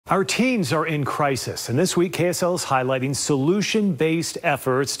Our teens are in crisis, and this week KSL is highlighting solution-based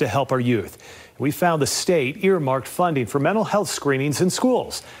efforts to help our youth. We found the state earmarked funding for mental health screenings in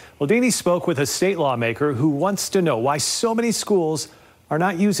schools. Well, Deanie spoke with a state lawmaker who wants to know why so many schools are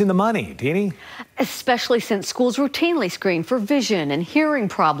not using the money. Deanie? Especially since schools routinely screen for vision and hearing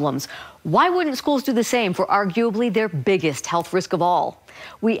problems. Why wouldn't schools do the same for arguably their biggest health risk of all?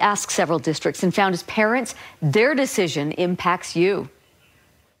 We asked several districts and found as parents, their decision impacts you.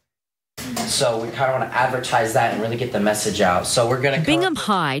 So we kind of want to advertise that and really get the message out. So we're going to Bingham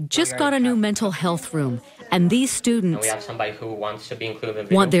High just got a new mental health room, and these students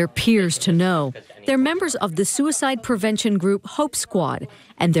want their peers to know. They're members of the suicide prevention group Hope Squad,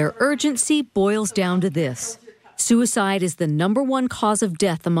 and their urgency boils down to this. Suicide is the #1 cause of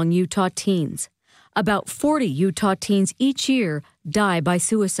death among Utah teens. About 40 Utah teens each year die by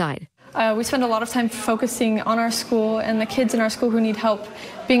suicide. We spend a lot of time focusing on our school and the kids in our school who need help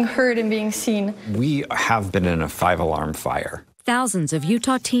being heard and being seen. We have been in a 5-alarm fire. Thousands of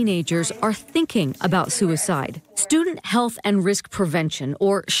Utah teenagers are thinking about suicide. Student Health and Risk Prevention,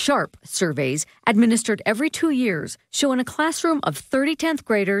 or SHARP, surveys administered every 2 years show in a classroom of 30 10th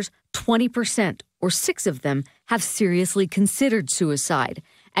graders, 20%, or 6 of them, have seriously considered suicide,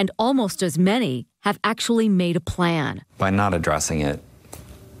 and almost as many have actually made a plan. By not addressing it,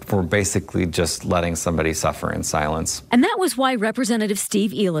 we're basically just letting somebody suffer in silence. And that was why Representative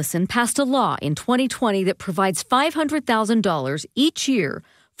Steve Elison passed a law in 2020 that provides $500,000 each year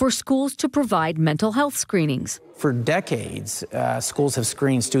for schools to provide mental health screenings. For decades, schools have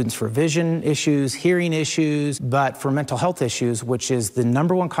screened students for vision issues, hearing issues, but for mental health issues, which is the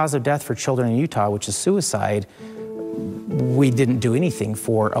 #1 cause of death for children in Utah, which is suicide, we didn't do anything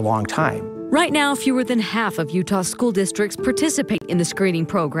for a long time. Right now, fewer than half of Utah school districts participate in the screening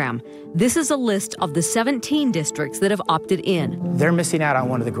program. This is a list of the 17 districts that have opted in. They're missing out on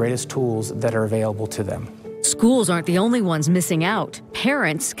one of the greatest tools that are available to them. Schools aren't the only ones missing out.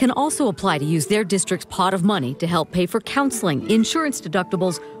 Parents can also apply to use their district's pot of money to help pay for counseling, insurance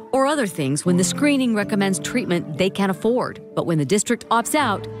deductibles, or other things when the screening recommends treatment they can't afford. But when the district opts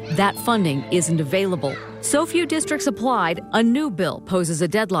out, that funding isn't available. So few districts applied, a new bill poses a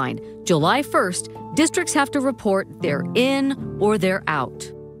deadline. July 1st, districts have to report they're in or they're out.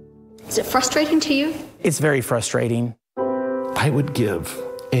 Is it frustrating to you? It's very frustrating. I would give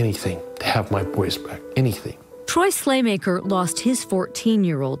anything to have my boys back, anything. Troy Slaymaker lost his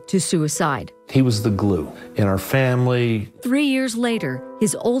 14-year-old to suicide. He was the glue in our family. 3 years later,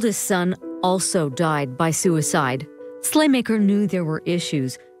 his oldest son also died by suicide. Slaymaker knew there were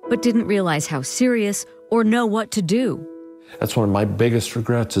issues, but didn't realize how serious or know what to do. That's one of my biggest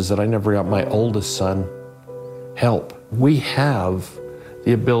regrets, is that I never got my oldest son help. We have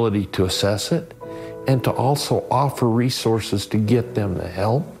the ability to assess it and to also offer resources to get them the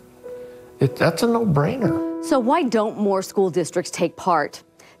help. That's a no-brainer. So why don't more school districts take part?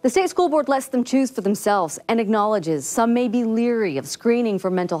 The state school board lets them choose for themselves and acknowledges some may be leery of screening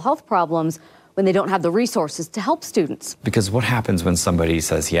for mental health problems when they don't have the resources to help students. Because what happens when somebody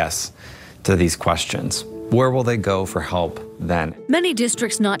says yes to these questions? Where will they go for help then? Many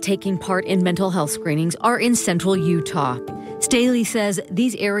districts not taking part in mental health screenings are in central Utah. Staley says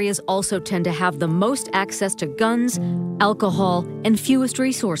these areas also tend to have the most access to guns, alcohol, and fewest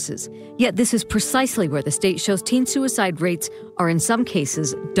resources. Yet this is precisely where the state shows teen suicide rates are in some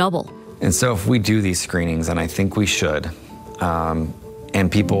cases double. And so if we do these screenings, and I think we should, and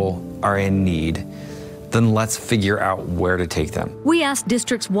people are in need, then let's figure out where to take them. We asked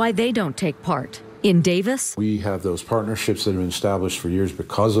districts why they don't take part. In Davis, we have those partnerships that have been established for years.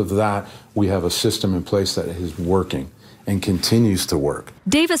 Because of that, we have a system in place that is working and continues to work.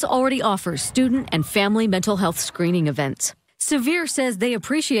 Davis already offers student and family mental health screening events. Sevier says they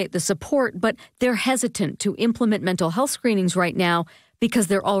appreciate the support, but they're hesitant to implement mental health screenings right now because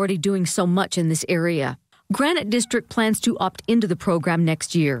they're already doing so much in this area. Granite District plans to opt into the program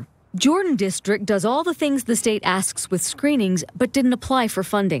next year. Jordan District does all the things the state asks with screenings, but didn't apply for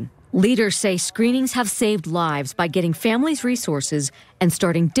funding. Leaders say screenings have saved lives by getting families resources and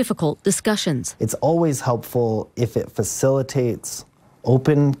starting difficult discussions. It's always helpful if it facilitates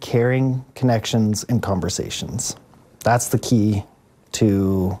open, caring connections and conversations. That's the key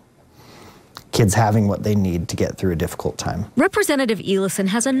to kids having what they need to get through a difficult time. Representative Elison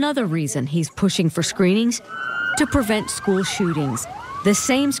has another reason he's pushing for screenings: to prevent school shootings. The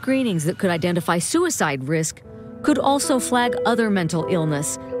same screenings that could identify suicide risk could also flag other mental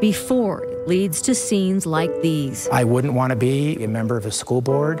illness before it leads to scenes like these. I wouldn't want to be a member of a school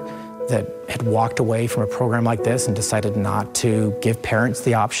board that had walked away from a program like this and decided not to give parents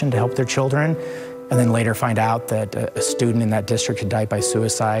the option to help their children. and then later find out that a student in that district had died by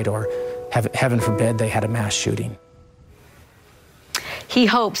suicide, or heaven forbid, they had a mass shooting. He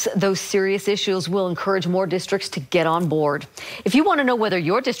hopes those serious issues will encourage more districts to get on board. If you want to know whether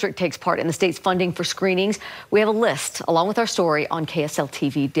your district takes part in the state's funding for screenings, we have a list along with our story on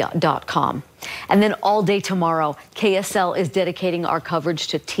KSLTV.com. And then all day tomorrow, KSL is dedicating our coverage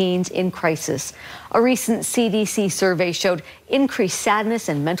to teens in crisis. A recent CDC survey showed increased sadness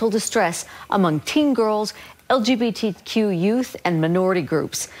and mental distress among teen girls, LGBTQ youth, and minority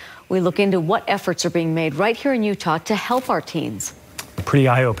groups. We look into what efforts are being made right here in Utah to help our teens. Pretty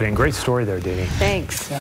eye-opening. Great story there, Dini. Thanks.